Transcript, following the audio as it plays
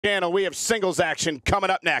Channel, we have singles action coming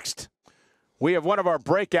up next. We have one of our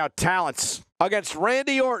breakout talents against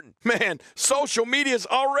Randy Orton. Man, social media's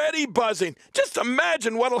already buzzing. Just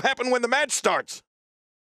imagine what'll happen when the match starts.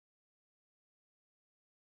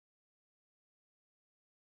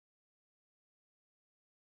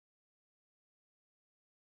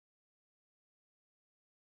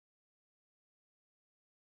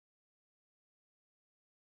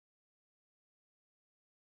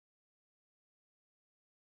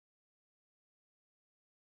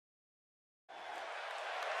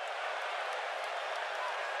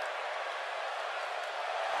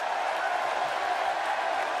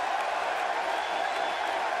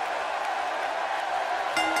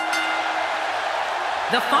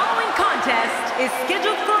 The following contest is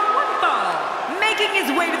scheduled for one fall. Making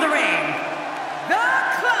his way to the ring, The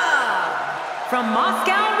Club. From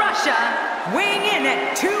Moscow, Russia, weighing in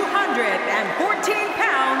at 214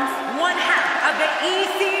 pounds, one half of the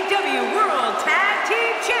ECW World Tag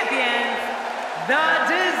Team Champions, The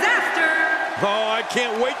Disaster. Oh, I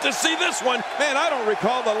can't wait to see this one. Man, I don't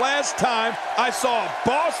recall the last time I saw a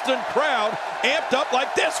Boston crowd amped up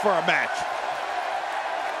like this for a match.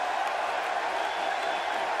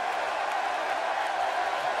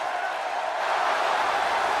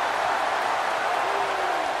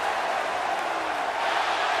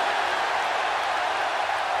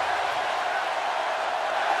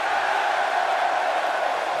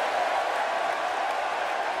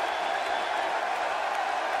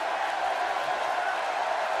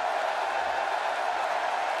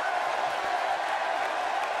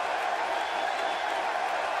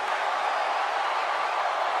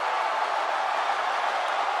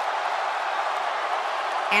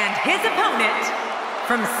 And his opponent,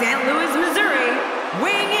 from St. Louis, Missouri,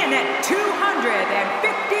 weighing in at 250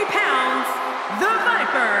 pounds, the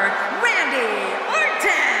Viper, Randy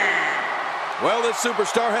Orton. Well, this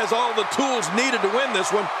superstar has all the tools needed to win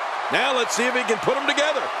this one. Now let's see if he can put them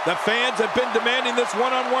together. The fans have been demanding this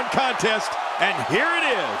one-on-one contest, and here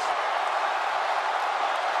it is.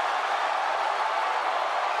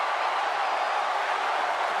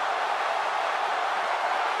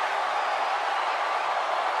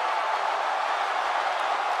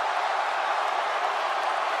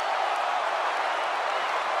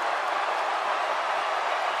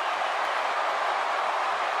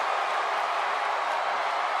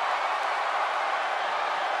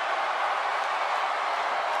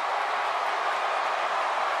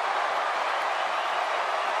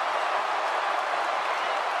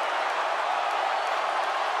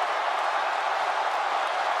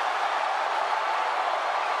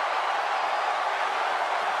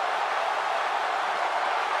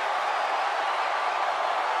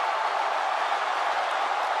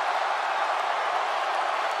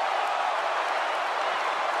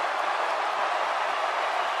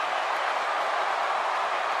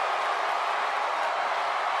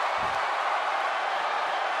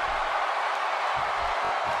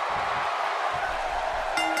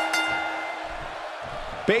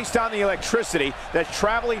 Based on the electricity that's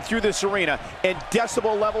traveling through this arena and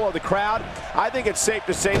decibel level of the crowd, I think it's safe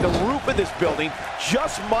to say the roof of this building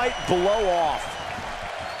just might blow off.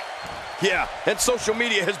 Yeah, and social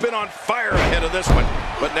media has been on fire ahead of this one.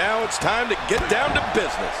 But now it's time to get down to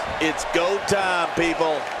business. It's go time,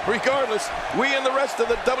 people. Regardless, we and the rest of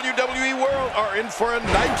the WWE world are in for a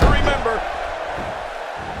night to remember.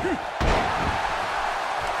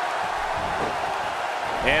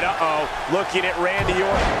 And looking at Randy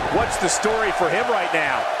Orton, what's the story for him right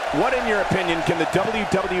now? What, in your opinion, can the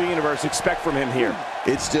WWE Universe expect from him here?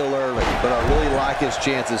 It's still early, but I really like his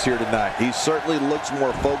chances here tonight. He certainly looks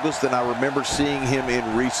more focused than I remember seeing him in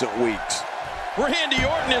recent weeks. Randy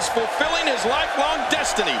Orton is fulfilling his lifelong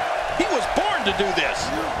destiny. He was born to do this.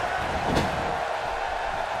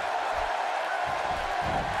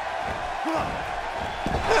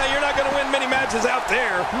 You're not going to win many matches out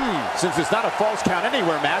there. Since it's not a false count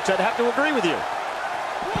anywhere match, I'd have to agree with you.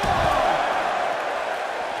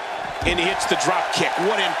 And he hits the drop kick.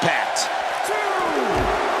 What impact.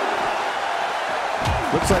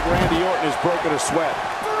 Looks like Randy Orton has broken a sweat.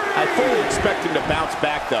 I fully expect him to bounce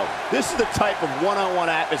back, though. This is the type of one-on-one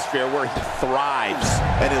atmosphere where he thrives.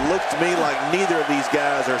 And it looks to me like neither of these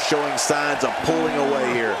guys are showing signs of pulling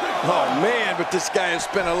away here. Oh, man, but this guy has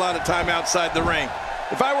spent a lot of time outside the ring.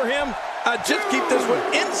 If I were him, I'd just keep this one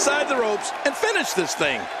inside the ropes and finish this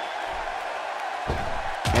thing.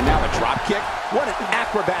 And now the drop kick. What an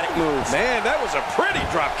acrobatic move. Man, that was a pretty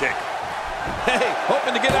drop kick. Hey,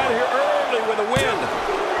 hoping to get out of here early with a win.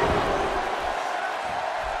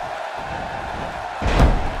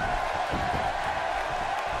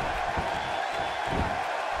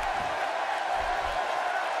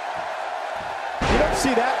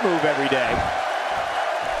 see that move every day.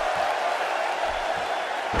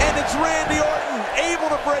 And it's Randy Orton able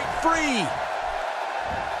to break free.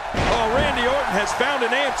 Oh, Randy Orton has found an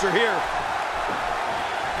answer here.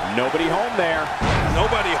 Nobody home there.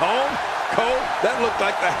 Nobody home? Cole, that looked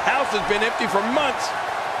like the house has been empty for months.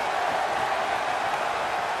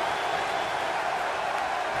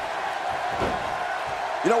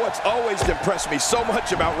 You know what's always impressed me so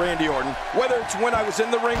much about Randy Orton, whether it's when I was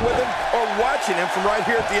in the ring with him or watching him from right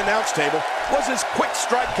here at the announce table, was his quick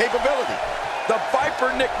strike capability. The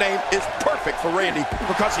Viper nickname is perfect for Randy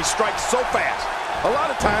because he strikes so fast. A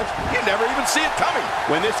lot of times, you never even see it coming.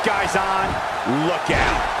 When this guy's on, look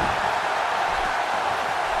out.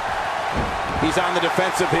 He's on the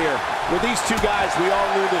defensive here. With these two guys, we all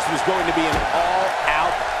knew this was going to be an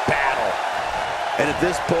all-out battle. And at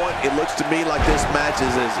this point, it looks to me like this match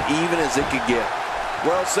is as even as it could get.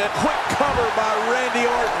 Well said. Quick cover by Randy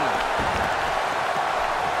Orton.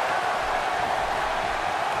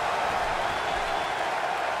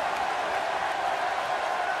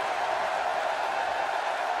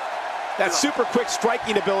 That super quick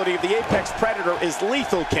striking ability of the Apex Predator is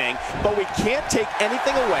lethal, King, but we can't take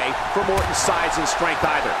anything away from Orton's size and strength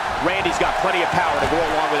either. Randy's got plenty of power to go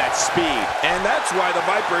along with that speed. And that's why the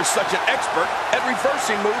Viper is such an expert at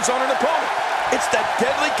reversing moves on an opponent. It's that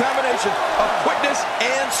deadly combination of quickness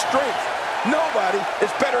and strength. Nobody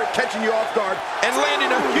is better at catching you off guard and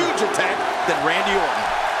landing a huge attack than Randy Orton.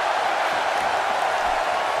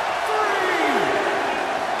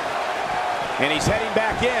 And he's heading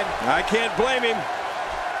back in. I can't blame him.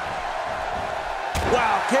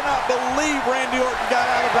 Wow, cannot believe Randy Orton got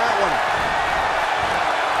out of that one.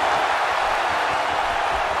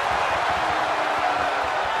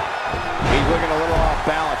 He's looking a little off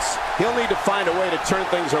balance. He'll need to find a way to turn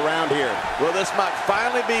things around here. Well, this might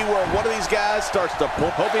finally be where one of these guys starts to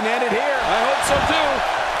pull. Hoping to end it here. I hope so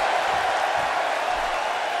too.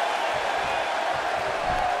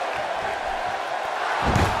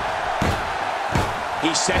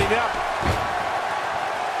 He's setting it up.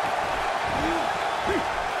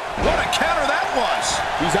 What a counter that was.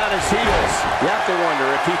 He's on his heels. You have to wonder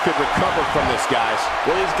if he could recover from this, guys.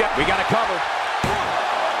 Well, we got to cover.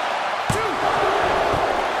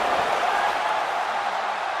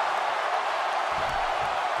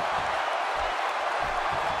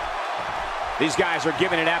 1, 2. These guys are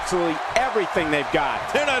giving it absolutely everything they've got.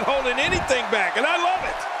 They're not holding anything back, and I love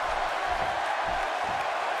it.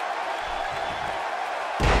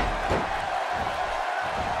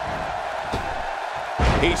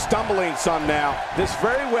 He's stumbling some now. This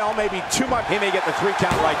very well may be too much. He may get the 3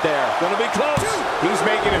 count right there. Gonna be close. He's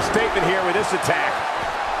making a statement here with this attack.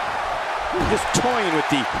 Just toying with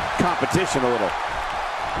the competition a little.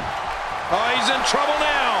 Oh, he's in trouble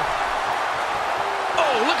now.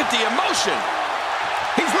 Oh, look at the emotion.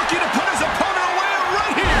 He's looking to put his opponent away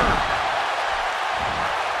right here.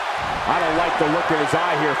 I don't like the look in his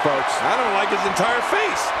eye here, folks. I don't like his entire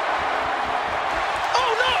face.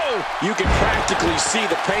 You can practically see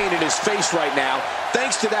the pain in his face right now,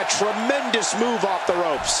 thanks to that tremendous move off the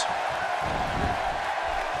ropes.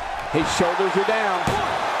 His shoulders are down.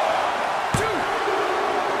 1, 2,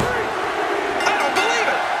 3. I don't believe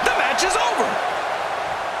it. The match is over.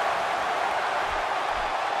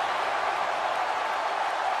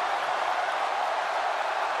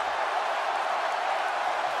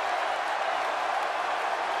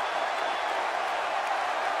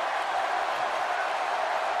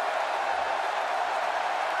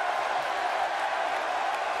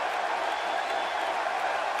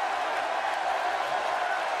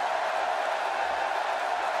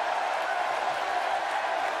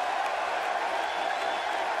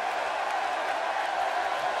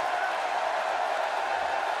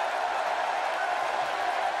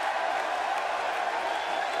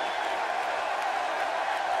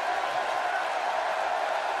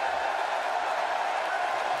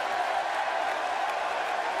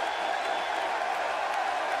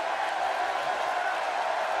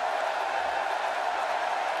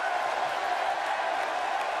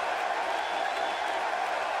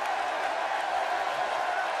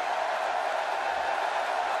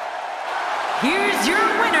 Here's your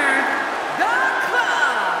winner, the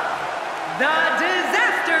Club, the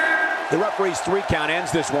Disaster. The referee's 3 count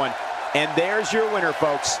ends this one. And there's your winner,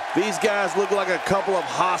 folks. These guys look like a couple of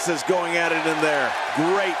hosses going at it in there.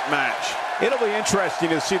 Great match. It'll be interesting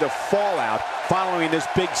to see the fallout following this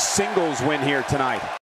big singles win here tonight.